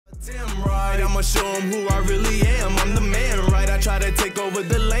Right, I'ma show him who I really am. I'm the man, right? I tried to take over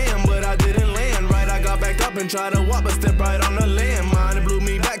the land, but I didn't land right. I got back up and tried to walk, but stepped right on the landmine. It blew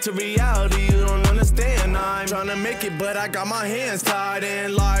me back to reality. You don't understand. I'm trying to make it, but I got my hands tied,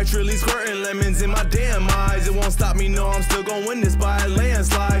 and life's really squirting lemons in my damn eyes. It won't stop me, no, I'm still gonna win this by a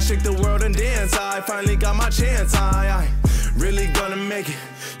landslide. Shake the world and dance. I finally got my chance. I really gonna make it.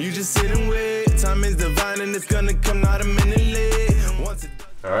 You just sit and wait. Time is divine, and it's gonna come not a minute late. Once it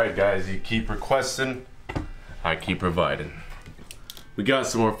Alright guys, you keep requesting, I keep providing. We got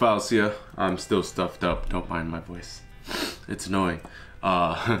some more Faouzia. I'm still stuffed up, don't mind my voice. It's annoying.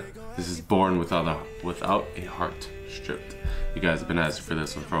 This is Born Without a Heart stripped. You guys have been asking for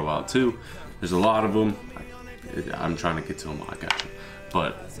this one for a while too. There's a lot of them. I'm trying to get to them all, I got you.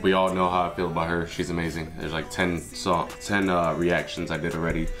 But we all know how I feel about her. She's amazing. There's like 10 reactions I did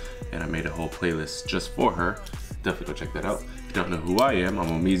already, and I made a whole playlist just for her. Definitely go check that out. If you don't know who I am, I'm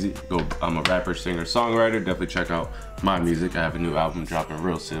Omeezy. I'm a rapper, singer, songwriter. Definitely check out my music. I have a new album dropping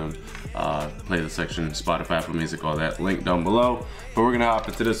real soon. Playlist section, Spotify, Apple Music, all that. Link down below. But we're gonna hop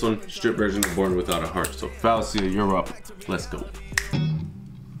into this one, strip version of Born Without a Heart. So Faouzia, you're up. Let's go.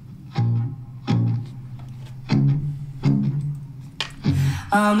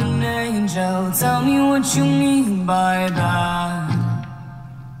 I'm an angel, tell me what you mean by that.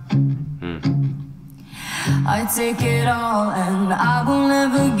 I take it all and I will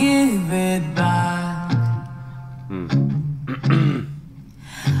never give it back.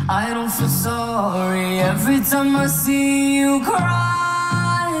 I don't feel sorry every time I see you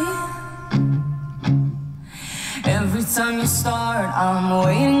cry. Every time you start, I'm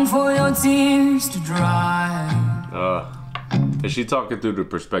waiting for your tears to dry. Is she talking through the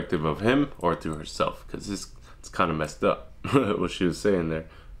perspective of him or through herself? Because it's kind of messed up what she was saying there.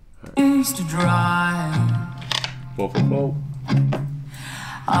 Tears to dry. Whoa.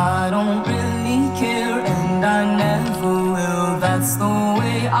 I don't really care and I never will. That's the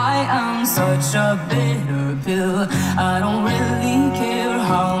way I am, such a bitter pill. I don't really care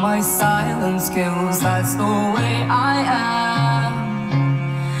how my silence kills. That's the way I am.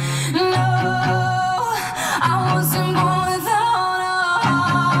 No, I wasn't born without a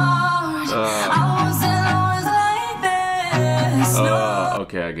heart. I wasn't always like this. No.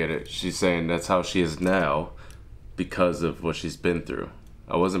 Okay, I get it. She's saying that's how she is now because of what she's been through.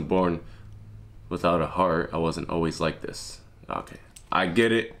 I wasn't born without a heart. I wasn't always like this. Okay, I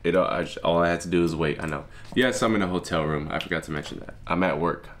get it. All I had to do is wait. I know. Yes, I'm in a hotel room. I forgot to mention that. I'm at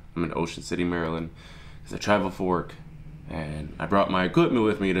work. I'm in Ocean City, Maryland, because I travel for work, and I brought my equipment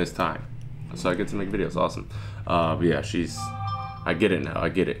with me this time, so I get to make videos. Awesome. But yeah, I get it now. I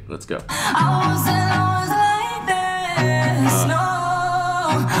get it. Let's go. I wasn't always like this. No,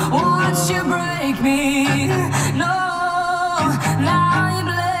 watch you break me. No, now you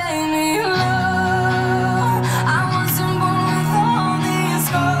blame me. No, I wasn't born with all these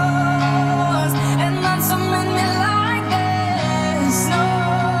scars, and that's what made me like this. No,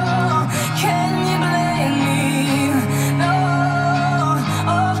 can you blame me? No,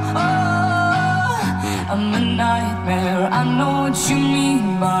 I'm a nightmare. I know what you mean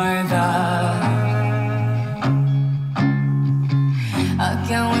by that. I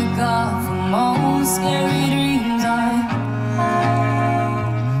can't wake up from all the scary dreams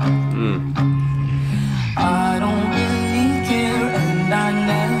I don't really care and I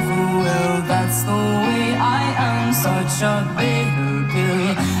never will. That's the way I am, such a bitter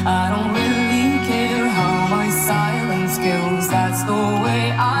pill. I don't really care how my silence kills. That's the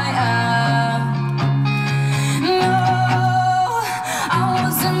way I am. No, I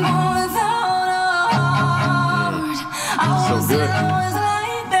wasn't born without a heart. I wasn't always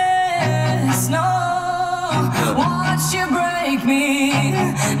like this. No, watch you break me.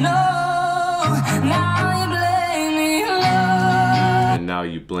 No, now you blame me. No. And now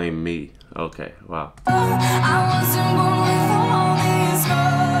you blame me. Okay, wow. I wasn't born with all these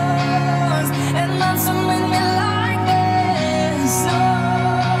scars, and that's what made me like this.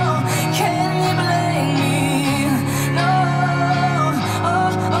 No, can you blame me? No, I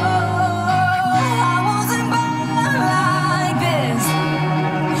wasn't born like this,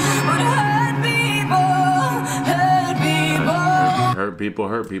 but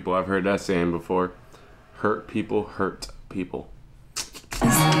hurt people. I've heard that saying before. Hurt people hurt people.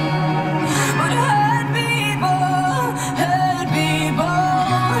 but hurt people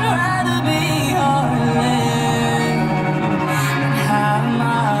would rather be heartless than have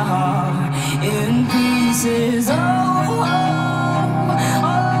my heart in pieces.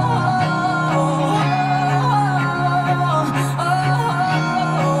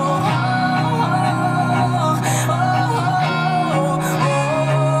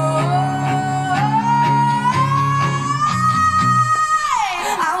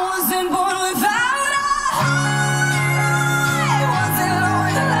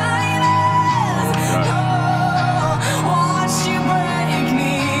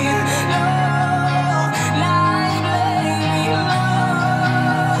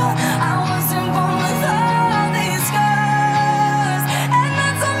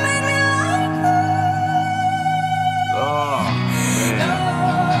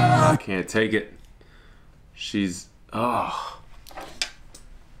 I can't take it. She's and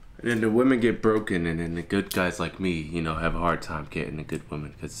then the women get broken, and then the good guys like me, you know, have a hard time getting a good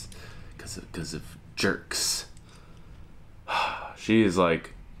woman because of jerks. She is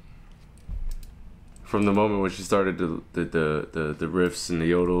like, from the moment when she started the riffs and the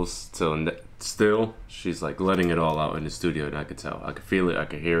yodels till still, she's like letting it all out in the studio, and I could tell, I could feel it, I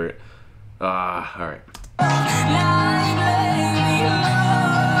could hear it. All right.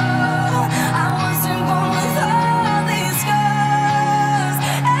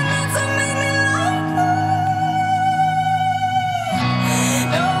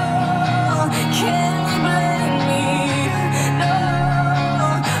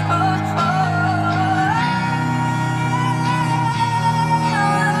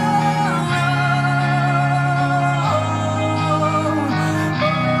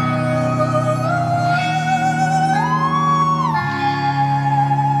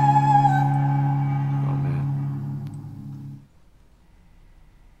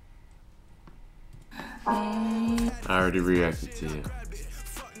 I already reacted to you.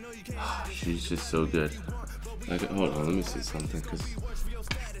 She's just so good. Hold on, let me see something, because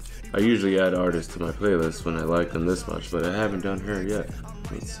I usually add artists to my playlist when I like them this much, but I haven't done her yet.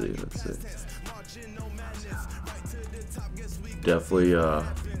 Let's see. Definitely,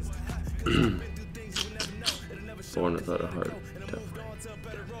 Born Without a Heart. Definitely.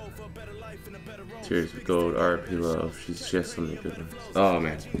 Tears of Gold, R.I.P. Love. She has so many good ones. Oh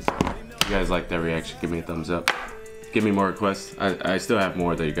man. If you guys like that reaction, give me a thumbs up. Give me more requests. I still have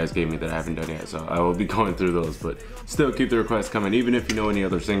more that you guys gave me that I haven't done yet, so I will be going through those, but still keep the requests coming. Even if you know any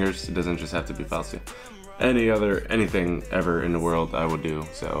other singers, it doesn't just have to be Faouzia. Anything ever in the world I will do,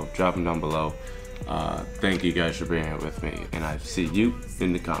 so drop them down below. Thank you guys for being here with me, and I see you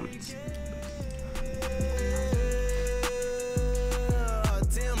in the comments.